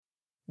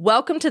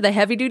Welcome to the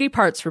Heavy Duty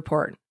Parts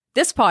Report.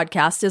 This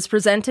podcast is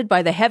presented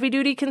by the Heavy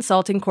Duty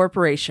Consulting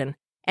Corporation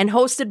and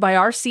hosted by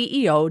our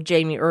CEO,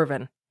 Jamie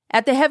Irvin.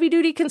 At the Heavy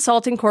Duty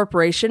Consulting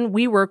Corporation,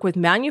 we work with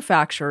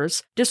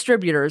manufacturers,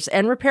 distributors,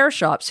 and repair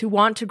shops who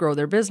want to grow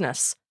their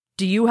business.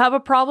 Do you have a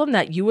problem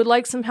that you would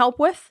like some help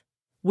with?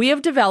 We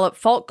have developed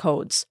fault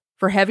codes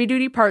for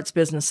heavy-duty parts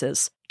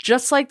businesses,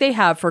 just like they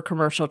have for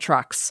commercial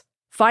trucks.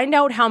 Find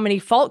out how many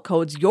fault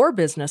codes your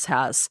business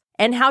has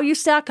and how you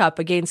stack up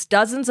against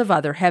dozens of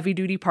other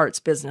heavy-duty parts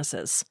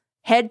businesses.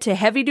 Head to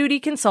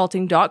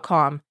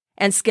heavydutyconsulting.com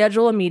and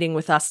schedule a meeting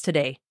with us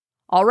today.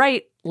 All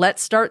right,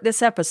 let's start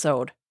this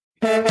episode.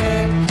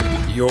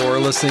 You're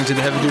listening to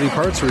the Heavy Duty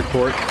Parts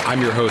Report.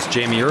 I'm your host,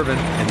 Jamie Irvin,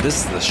 and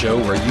this is the show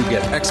where you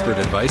get expert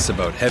advice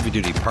about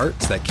heavy-duty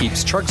parts that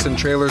keeps trucks and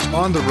trailers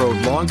on the road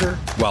longer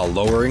while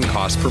lowering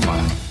cost per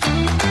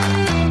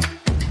mile.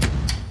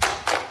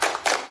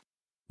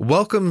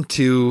 Welcome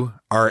to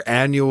our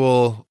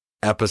annual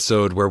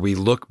episode where we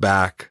look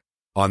back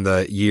on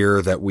the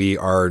year that we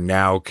are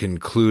now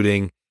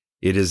concluding.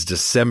 It is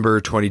December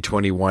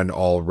 2021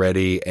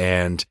 already,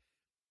 and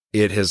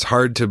it is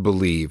hard to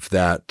believe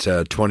that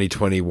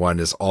 2021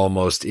 is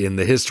almost in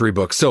the history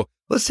book. So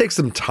let's take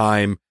some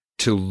time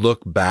to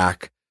look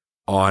back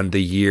on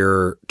the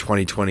year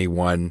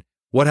 2021.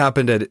 What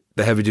happened at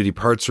the Heavy Duty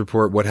Parts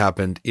Report? What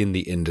happened in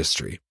the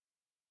industry?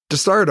 To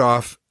start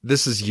off,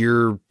 this is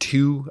year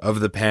 2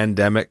 of the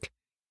pandemic,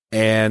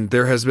 and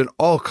there has been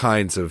all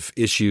kinds of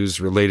issues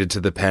related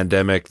to the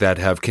pandemic that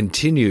have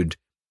continued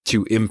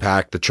to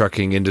impact the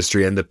trucking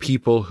industry and the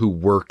people who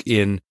work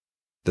in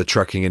the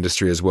trucking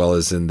industry as well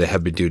as in the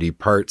heavy-duty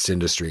parts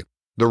industry.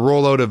 The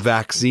rollout of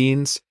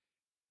vaccines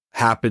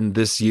happened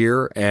this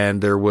year,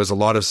 and there was a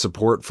lot of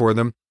support for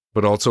them,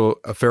 but also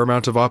a fair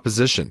amount of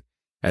opposition.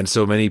 And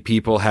so many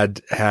people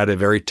had a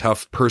very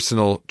tough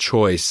personal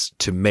choice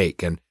to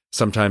make, and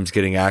sometimes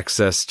getting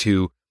access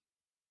to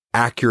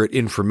accurate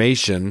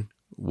information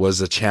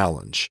was a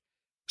challenge.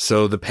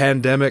 So the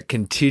pandemic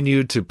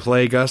continued to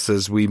plague us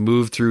as we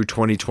moved through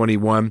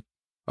 2021.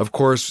 Of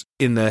course,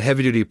 in the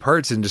heavy-duty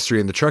parts industry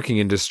and the trucking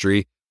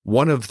industry,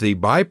 one of the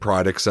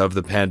byproducts of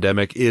the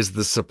pandemic is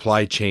the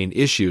supply chain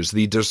issues.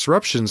 The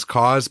disruptions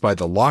caused by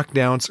the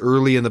lockdowns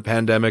early in the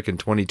pandemic in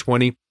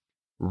 2020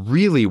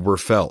 really were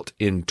felt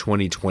in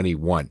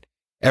 2021.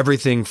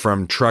 Everything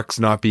from trucks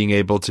not being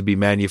able to be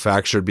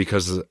manufactured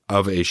because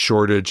of a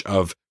shortage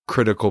of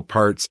critical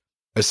parts,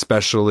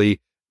 especially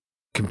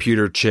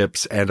computer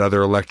chips and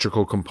other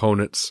electrical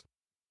components,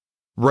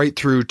 right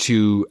through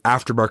to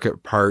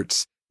aftermarket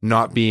parts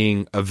not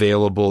being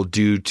available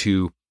due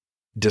to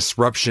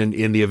disruption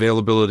in the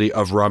availability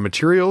of raw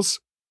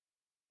materials,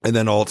 and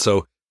then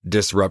also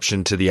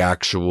disruption to the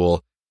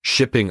actual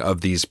shipping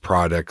of these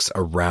products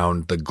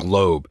around the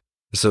globe.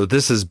 So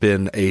this has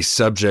been a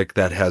subject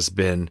that has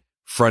been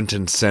front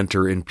and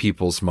center in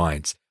people's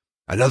minds.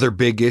 Another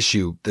big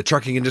issue, the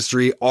trucking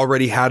industry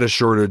already had a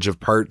shortage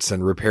of parts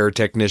and repair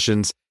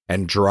technicians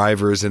and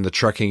drivers in the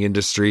trucking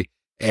industry,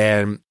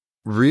 and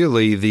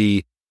really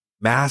the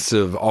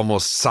massive,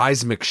 almost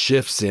seismic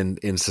shifts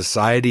in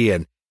society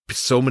and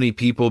so many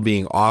people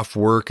being off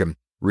work and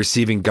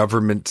receiving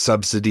government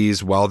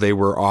subsidies while they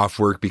were off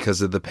work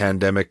because of the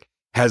pandemic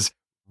has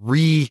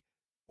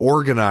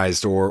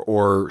reorganized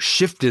or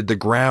shifted the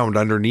ground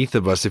underneath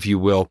of us, if you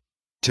will,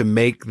 to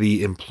make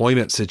the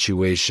employment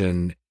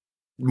situation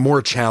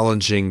more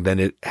challenging than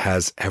it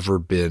has ever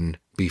been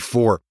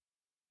before.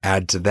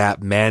 Add to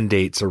that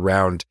mandates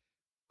around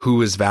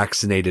who is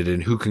vaccinated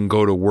and who can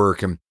go to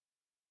work. And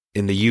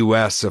in the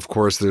U.S., of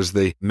course, there's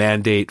the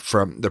mandate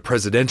from the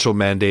presidential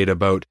mandate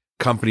about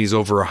companies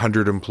over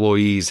 100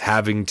 employees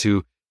having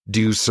to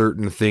do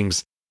certain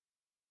things.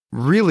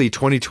 Really,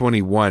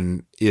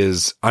 2021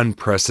 is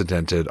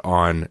unprecedented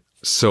on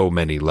so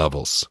many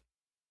levels.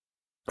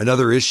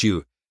 Another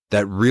issue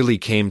that really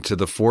came to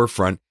the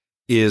forefront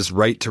is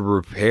right to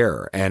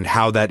repair and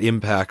how that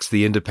impacts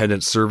the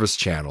independent service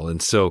channel.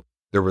 And so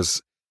there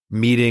was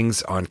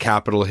meetings on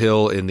Capitol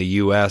Hill in the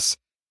U.S.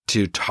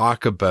 to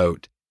talk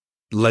about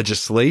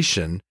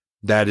legislation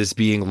that is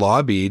being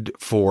lobbied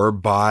for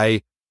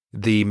by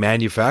the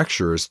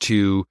manufacturers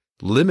to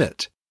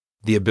limit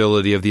the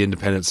ability of the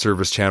independent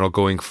service channel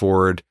going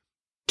forward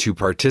to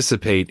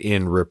participate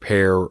in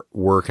repair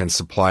work and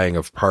supplying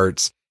of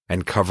parts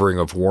and covering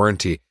of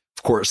warranty.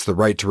 Of course, the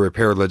right to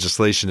repair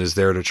legislation is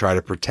there to try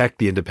to protect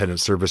the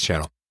independent service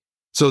channel.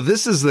 So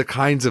this is the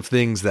kinds of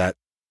things that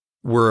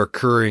were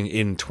occurring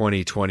in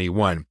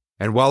 2021.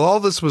 And while all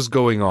this was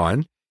going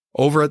on,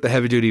 over at the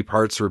Heavy Duty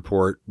Parts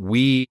Report,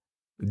 we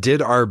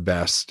did our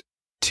best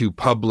to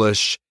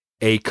publish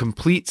a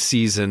complete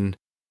season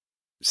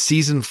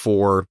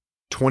 4,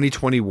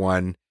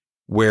 2021,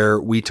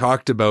 where we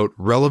talked about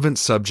relevant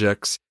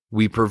subjects.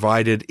 We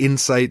provided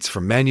insights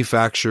from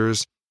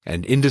manufacturers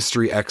and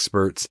industry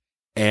experts.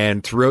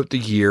 And throughout the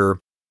year,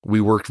 we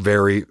worked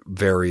very,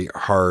 very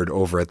hard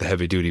over at the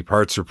Heavy Duty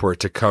Parts Report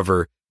to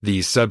cover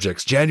these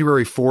subjects.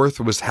 January 4th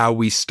was how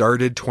we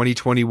started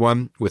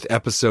 2021 with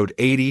episode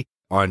 80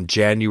 on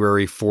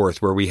January 4th,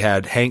 where we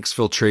had Hank's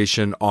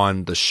Filtration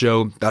on the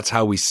show. That's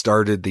how we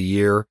started the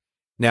year.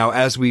 Now,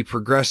 as we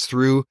progressed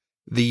through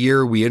the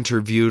year, we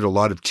interviewed a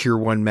lot of tier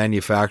 1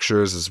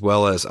 manufacturers as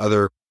well as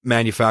other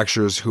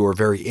manufacturers who are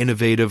very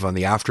innovative on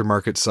the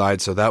aftermarket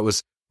side. So that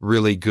was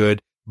really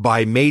good.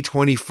 By May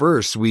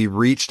 21st, we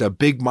reached a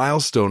big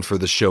milestone for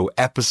the show,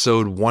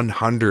 episode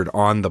 100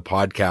 on the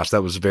podcast.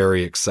 That was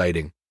very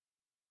exciting.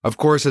 Of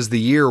course, as the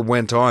year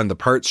went on, the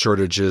parts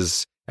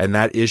shortages and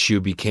that issue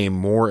became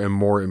more and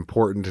more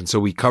important. And so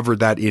we covered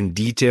that in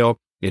detail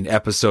in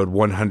episode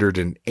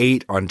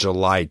 108 on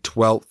July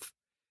 12th.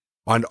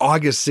 On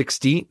August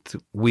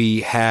 16th,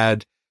 we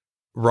had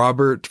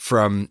Robert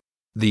from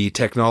the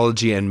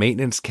Technology and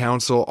Maintenance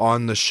Council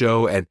on the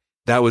show, and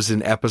that was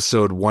in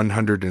episode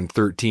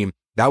 113.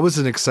 That was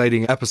an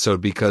exciting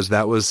episode because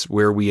that was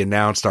where we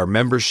announced our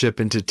membership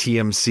into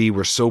TMC.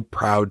 We're so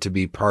proud to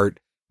be part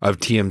of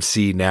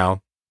TMC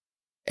now.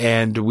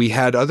 And we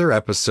had other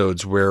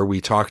episodes where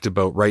we talked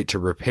about right to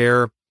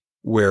repair,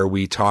 where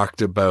we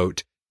talked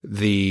about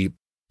the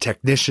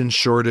technician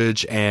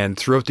shortage, and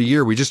throughout the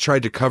year, we just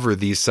tried to cover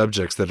these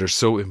subjects that are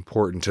so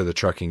important to the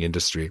trucking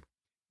industry.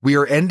 We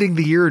are ending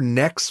the year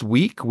next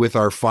week with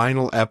our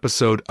final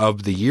episode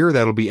of the year.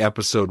 That'll be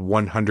episode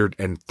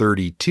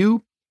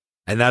 132.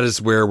 And that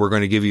is where we're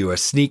going to give you a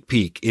sneak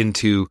peek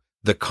into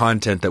the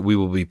content that we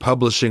will be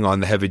publishing on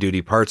the Heavy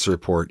Duty Parts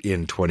Report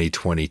in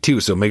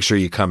 2022. So make sure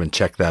you come and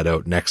check that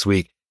out next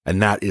week.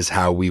 And that is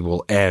how we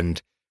will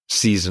end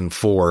season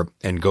 4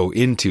 and go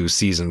into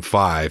season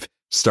 5,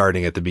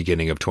 starting at the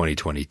beginning of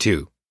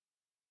 2022.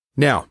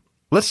 Now,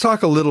 let's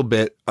talk a little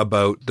bit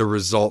about the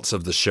results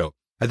of the show.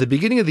 At the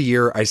beginning of the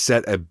year, I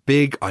set a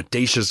big,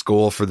 audacious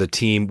goal for the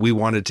team. We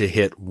wanted to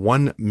hit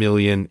 1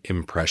 million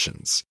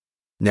impressions.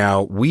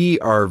 Now, we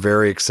are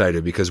very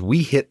excited because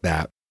we hit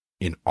that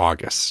in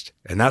August,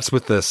 and that's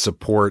with the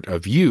support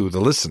of you,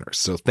 the listeners.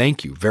 So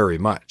thank you very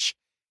much.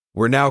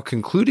 We're now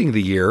concluding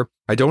the year.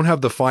 I don't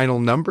have the final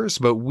numbers,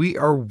 but we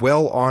are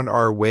well on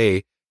our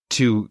way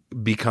to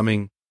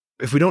becoming,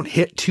 if we don't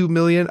hit 2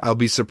 million, I'll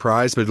be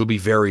surprised, but it'll be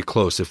very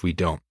close if we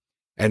don't.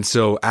 And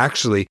so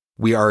actually,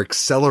 we are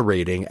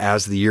accelerating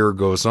as the year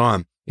goes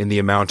on in the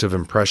amount of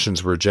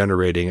impressions we're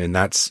generating, and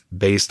that's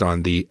based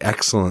on the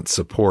excellent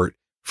support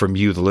from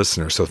you, the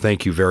listener. So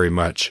thank you very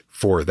much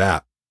for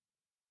that.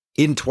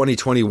 In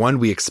 2021,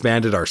 we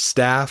expanded our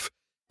staff,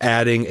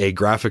 adding a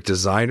graphic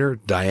designer.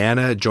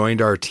 Diana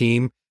joined our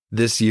team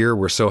this year.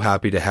 We're so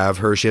happy to have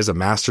her. She has a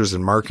master's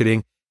in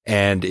marketing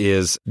and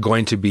is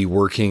going to be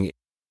working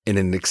in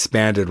an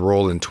expanded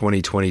role in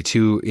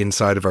 2022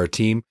 inside of our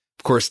team.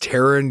 Of course,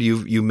 Taryn,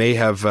 you may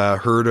have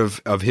heard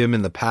of him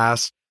in the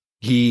past.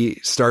 He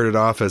started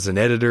off as an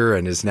editor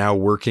and is now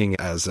working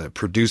as a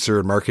producer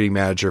and marketing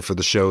manager for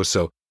the show.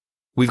 So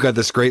we've got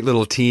this great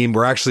little team.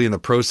 We're actually in the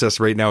process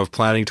right now of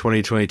planning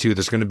 2022.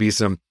 There's going to be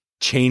some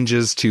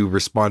changes to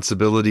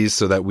responsibilities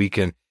so that we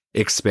can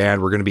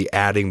expand. We're going to be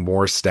adding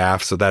more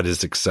staff. So that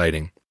is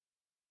exciting.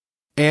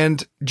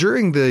 And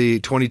during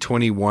the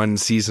 2021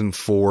 season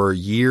 4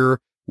 year,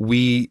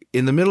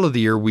 in the middle of the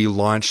year, we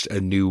launched a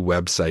new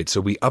website.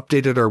 So we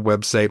updated our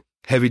website,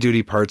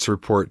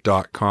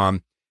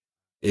 heavydutypartsreport.com.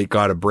 It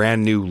got a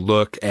brand new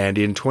look. And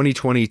in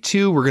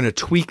 2022, we're going to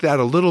tweak that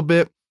a little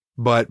bit,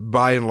 but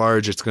by and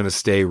large, it's going to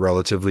stay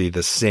relatively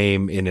the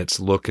same in its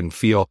look and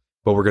feel.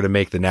 But we're going to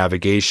make the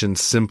navigation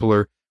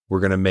simpler. We're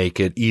going to make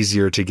it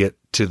easier to get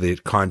to the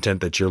content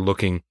that you're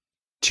looking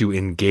to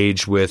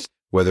engage with,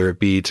 whether it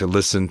be to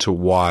listen, to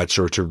watch,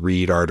 or to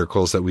read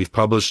articles that we've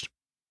published.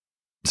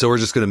 So we're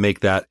just going to make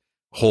that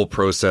whole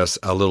process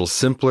a little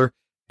simpler.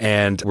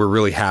 And we're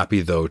really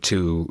happy, though,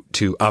 to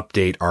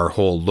update our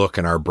whole look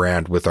and our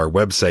brand with our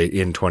website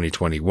in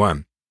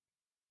 2021.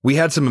 We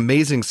had some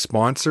amazing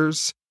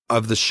sponsors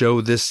of the show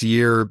this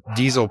year.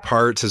 Diesel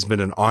Parts has been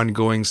an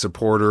ongoing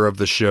supporter of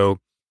the show.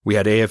 We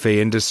had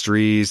AFA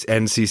Industries,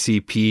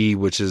 NCCP,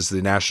 which is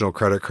the National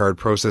Credit Card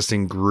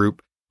Processing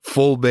Group,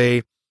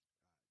 Fullbay,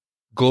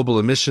 Global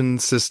Emission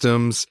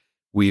Systems.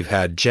 We've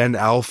had Gen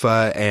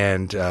Alpha,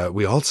 and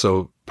we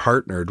also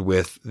partnered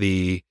with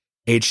the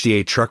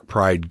HDA Truck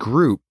Pride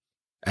Group,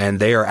 and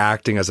they are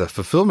acting as a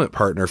fulfillment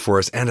partner for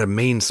us and a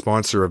main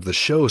sponsor of the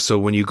show. So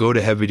when you go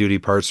to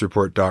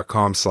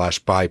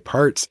heavydutypartsreport.com/buy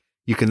parts,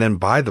 you can then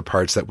buy the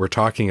parts that we're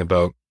talking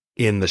about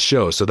in the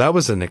show. So that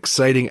was an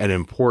exciting and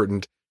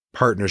important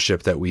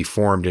partnership that we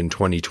formed in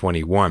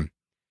 2021.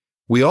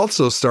 We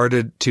also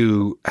started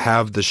to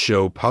have the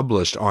show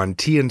published on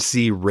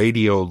TNC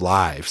Radio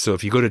Live. So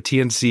if you go to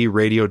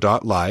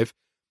tncradio.live,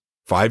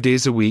 5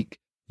 days a week,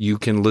 you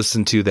can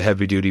listen to the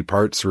Heavy Duty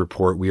Parts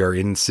Report. We are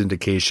in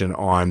syndication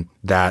on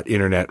that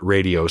internet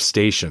radio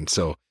station.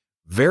 So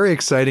very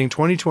exciting.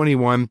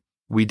 2021,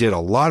 we did a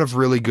lot of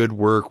really good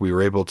work. We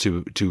were able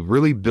to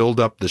really build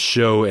up the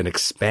show and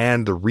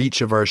expand the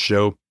reach of our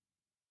show.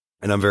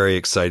 And I'm very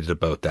excited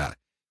about that.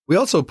 We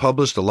also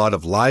published a lot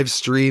of live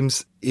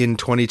streams in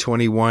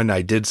 2021.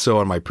 I did so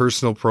on my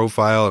personal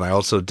profile, and I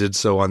also did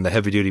so on the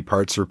Heavy Duty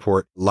Parts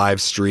Report live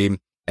stream.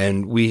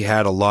 and we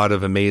had a lot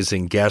of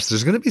amazing guests.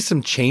 There's going to be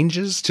some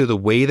changes to the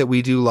way that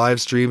we do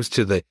live streams,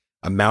 to the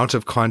amount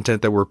of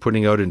content that we're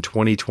putting out in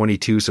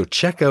 2022. So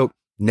check out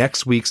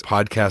next week's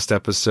podcast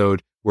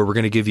episode, where we're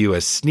going to give you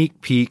a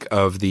sneak peek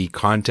of the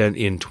content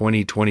in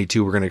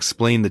 2022. We're going to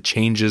explain the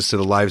changes to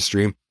the live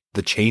stream,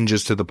 the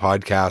changes to the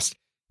podcast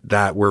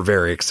that we're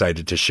very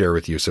excited to share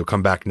with you. So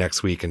come back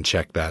next week and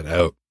check that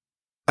out.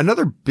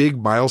 Another big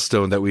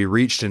milestone that we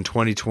reached in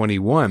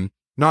 2021,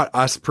 not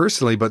us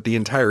personally, but the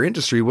entire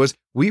industry, was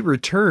we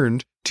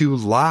returned to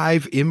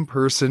live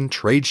in-person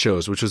trade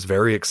shows, which was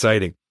very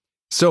exciting.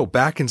 So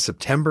back in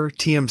September,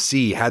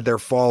 TMC had their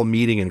fall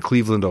meeting in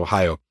Cleveland,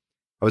 Ohio.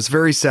 I was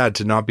very sad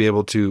to not be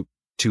able to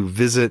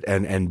visit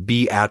and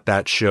be at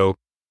that show.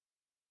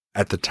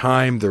 At the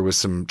time, there was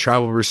some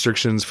travel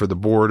restrictions for the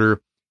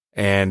border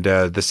and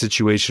the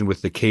situation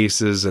with the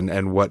cases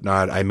and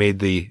whatnot. I made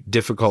the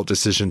difficult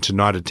decision to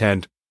not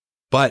attend.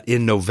 But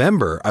in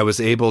November, I was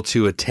able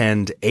to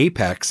attend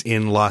Apex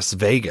in Las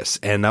Vegas,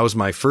 and that was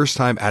my first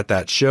time at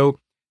that show. It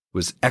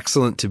was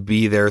excellent to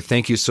be there.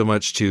 Thank you so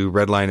much to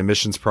Redline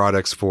Emissions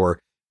Products for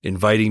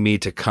inviting me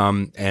to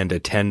come and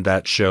attend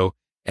that show.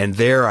 And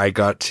there I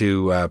got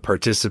to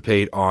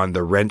participate on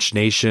the Wrench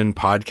Nation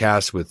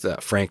podcast with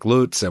Frank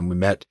Lutz, and we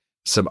met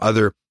some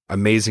other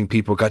amazing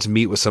people, got to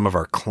meet with some of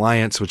our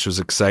clients, which was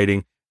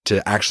exciting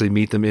to actually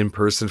meet them in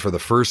person for the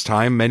first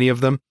time, many of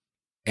them.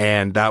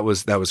 And that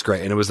was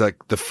great. And it was like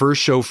the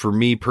first show for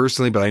me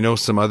personally, but I know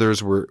some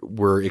others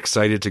were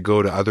excited to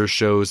go to other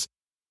shows.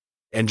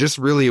 And just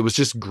really, it was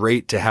just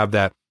great to have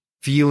that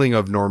feeling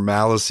of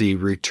normalcy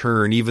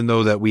return, even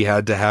though that we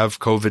had to have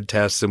COVID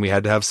tests and we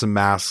had to have some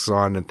masks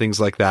on and things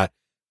like that.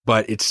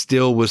 But it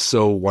still was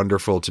so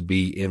wonderful to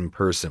be in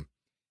person.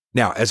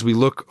 Now, as we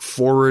look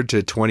forward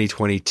to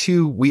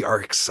 2022, we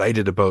are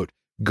excited about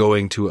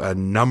going to a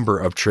number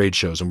of trade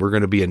shows, and we're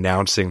going to be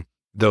announcing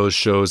those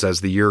shows as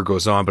the year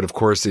goes on. But of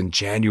course, in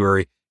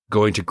January,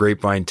 going to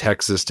Grapevine,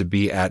 Texas to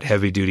be at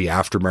Heavy Duty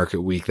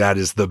Aftermarket Week. That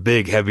is the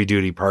big heavy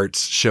duty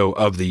parts show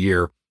of the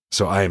year.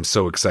 So I am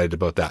so excited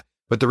about that.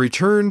 But the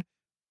return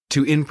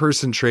to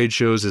in-person trade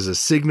shows is a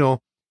signal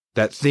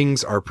that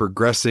things are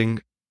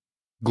progressing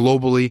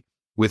globally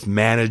with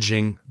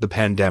managing the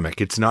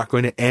pandemic. It's not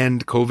going to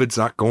end. COVID's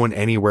not going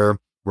anywhere.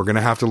 We're going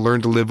to have to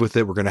learn to live with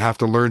it. We're going to have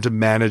to learn to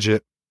manage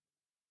it.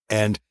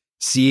 And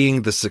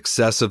seeing the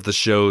success of the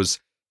shows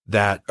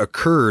that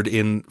occurred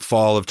in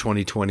fall of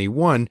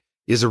 2021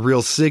 is a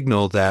real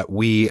signal that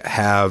we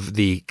have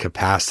the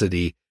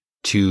capacity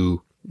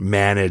to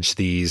manage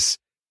these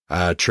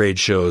trade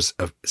shows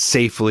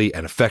safely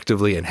and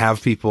effectively and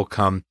have people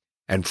come,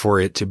 and for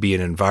it to be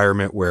an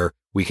environment where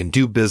we can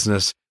do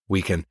business,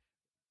 we can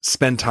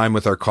spend time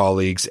with our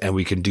colleagues, and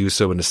we can do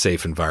so in a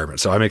safe environment.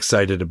 So I'm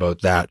excited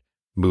about that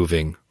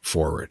moving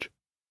forward.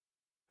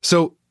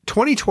 So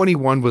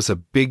 2021 was a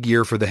big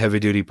year for the Heavy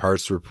Duty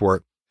Parts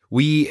Report.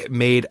 We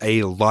made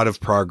a lot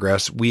of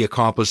progress. We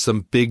accomplished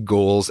some big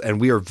goals, and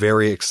we are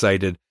very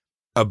excited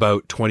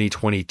about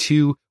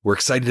 2022. We're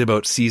excited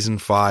about season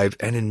 5.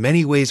 And in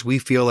many ways, we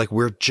feel like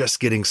we're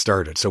just getting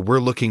started. So we're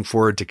looking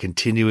forward to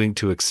continuing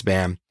to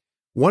expand.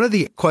 One of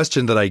the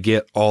questions that I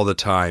get all the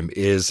time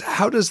is,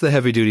 how does the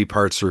Heavy Duty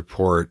Parts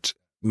Report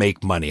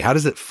make money? How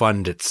does it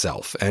fund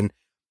itself? And,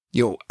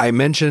 I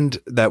mentioned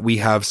that we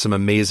have some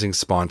amazing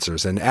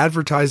sponsors, and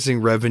advertising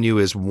revenue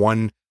is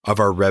one of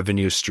our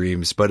revenue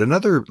streams. But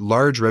another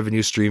large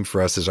revenue stream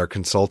for us is our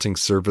consulting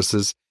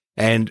services.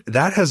 And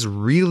that has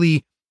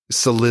really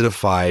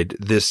solidified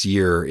this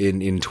year in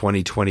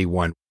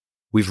 2021.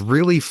 We've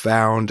really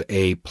found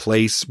a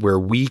place where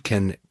we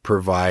can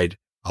provide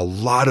a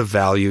lot of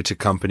value to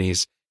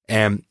companies.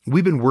 And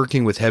we've been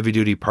working with heavy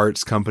duty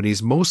parts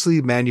companies,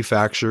 mostly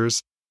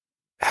manufacturers,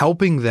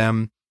 helping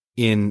them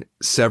in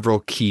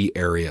several key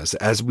areas.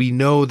 As we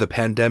know, the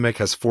pandemic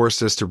has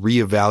forced us to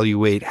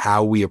reevaluate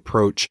how we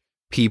approach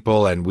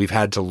people, and we've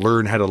had to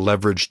learn how to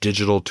leverage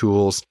digital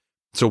tools.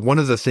 So one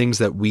of the things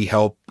that we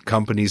help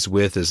companies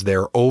with is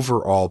their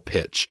overall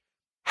pitch,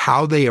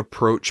 how they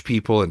approach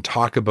people and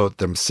talk about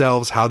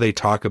themselves, how they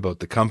talk about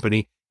the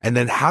company, and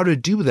then how to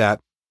do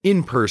that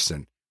in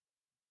person,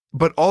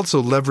 but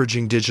also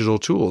leveraging digital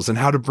tools and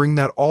how to bring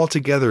that all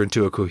together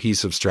into a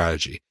cohesive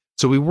strategy.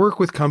 So we work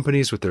with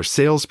companies with their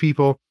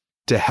salespeople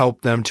to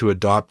help them to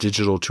adopt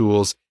digital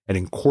tools and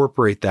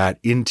incorporate that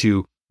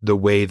into the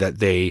way that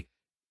they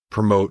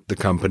promote the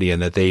company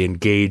and that they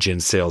engage in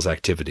sales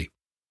activity.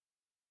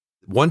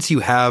 Once you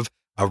have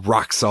a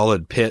rock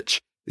solid pitch,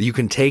 you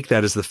can take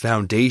that as the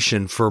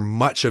foundation for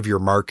much of your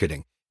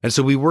marketing. And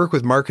so we work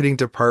with marketing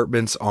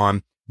departments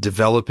on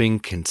developing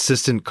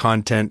consistent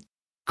content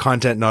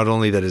not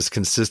only that is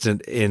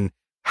consistent in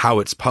how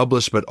it's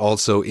published, but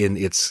also in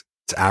its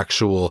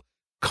actual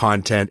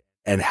content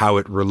and how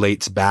it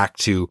relates back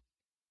to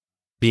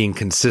being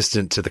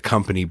consistent to the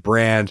company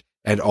brand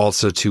and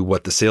also to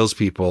what the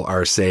salespeople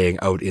are saying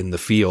out in the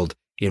field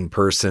in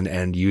person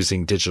and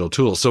using digital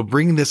tools. So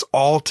bringing this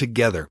all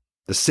together,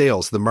 the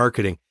sales, the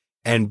marketing,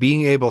 and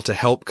being able to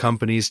help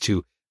companies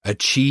to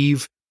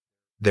achieve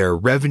their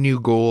revenue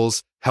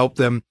goals, help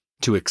them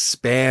to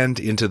expand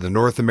into the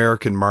North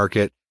American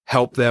market,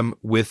 help them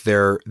with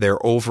their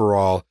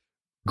overall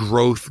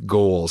growth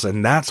goals.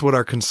 And that's what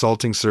our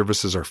consulting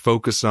services are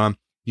focused on.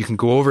 You can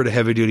go over to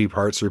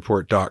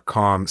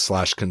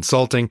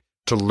heavydutypartsreport.com/consulting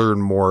to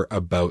learn more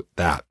about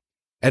that.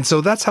 And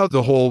so that's how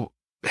the whole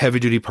Heavy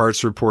Duty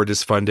Parts Report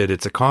is funded.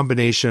 It's a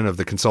combination of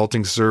the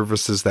consulting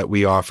services that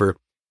we offer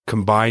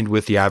combined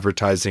with the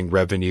advertising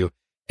revenue.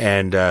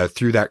 And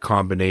through that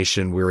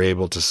combination, we're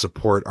able to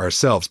support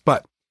ourselves.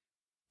 But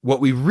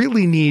what we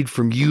really need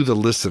from you, the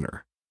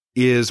listener,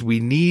 is we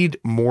need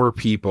more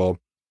people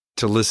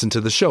to listen to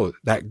the show.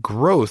 That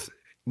growth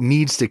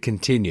needs to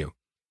continue.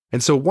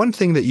 And so one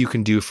thing that you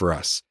can do for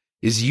us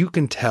is you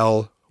can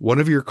tell one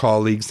of your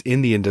colleagues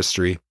in the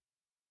industry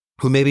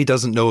who maybe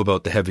doesn't know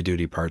about the Heavy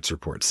Duty Parts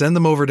Report. Send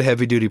them over to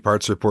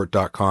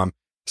heavydutypartsreport.com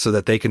so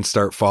that they can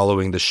start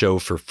following the show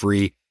for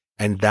free.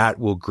 And that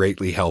will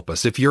greatly help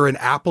us. If you're an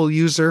Apple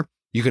user,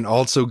 you can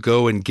also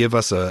go and give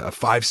us a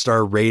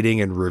 5-star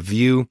rating and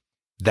review.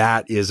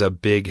 That is a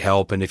big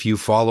help. And if you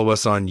follow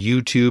us on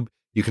YouTube,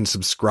 you can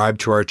subscribe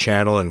to our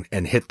channel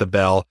and hit the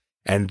bell.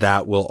 And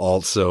that will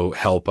also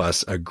help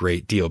us a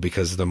great deal,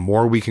 because the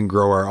more we can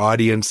grow our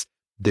audience,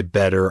 the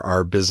better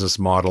our business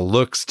model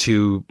looks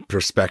to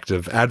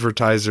prospective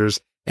advertisers.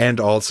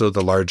 And also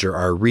the larger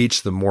our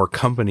reach, the more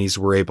companies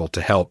we're able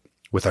to help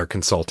with our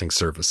consulting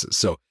services.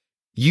 So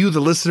you, the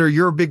listener,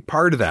 you're a big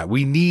part of that.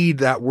 We need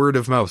that word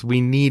of mouth. We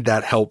need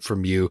that help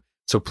from you.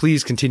 So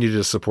please continue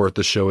to support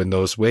the show in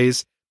those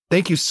ways.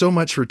 Thank you so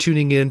much for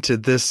tuning in to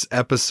this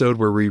episode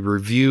where we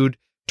reviewed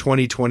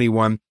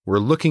 2021. We're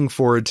looking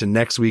forward to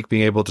next week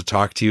being able to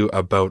talk to you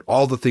about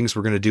all the things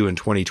we're going to do in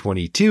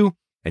 2022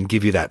 and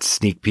give you that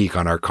sneak peek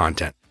on our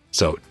content.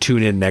 So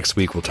tune in next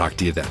week. We'll talk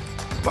to you then.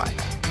 Bye.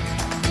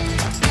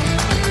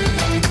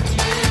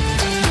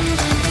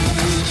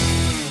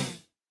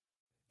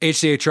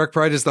 HDA Truck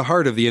Pride is the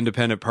heart of the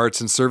independent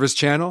parts and service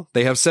channel.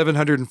 They have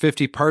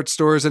 750 parts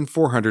stores and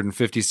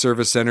 450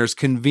 service centers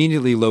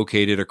conveniently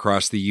located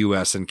across the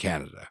US and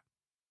Canada.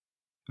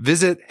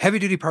 Visit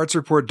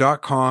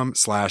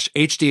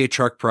heavydutypartsreport.com/HDA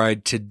Truck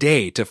Pride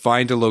today to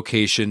find a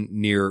location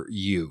near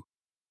you.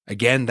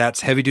 Again,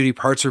 that's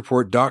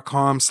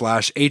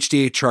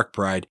heavydutypartsreport.com/HDA Truck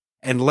Pride,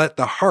 and let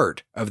the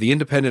heart of the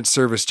independent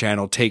service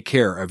channel take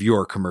care of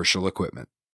your commercial equipment.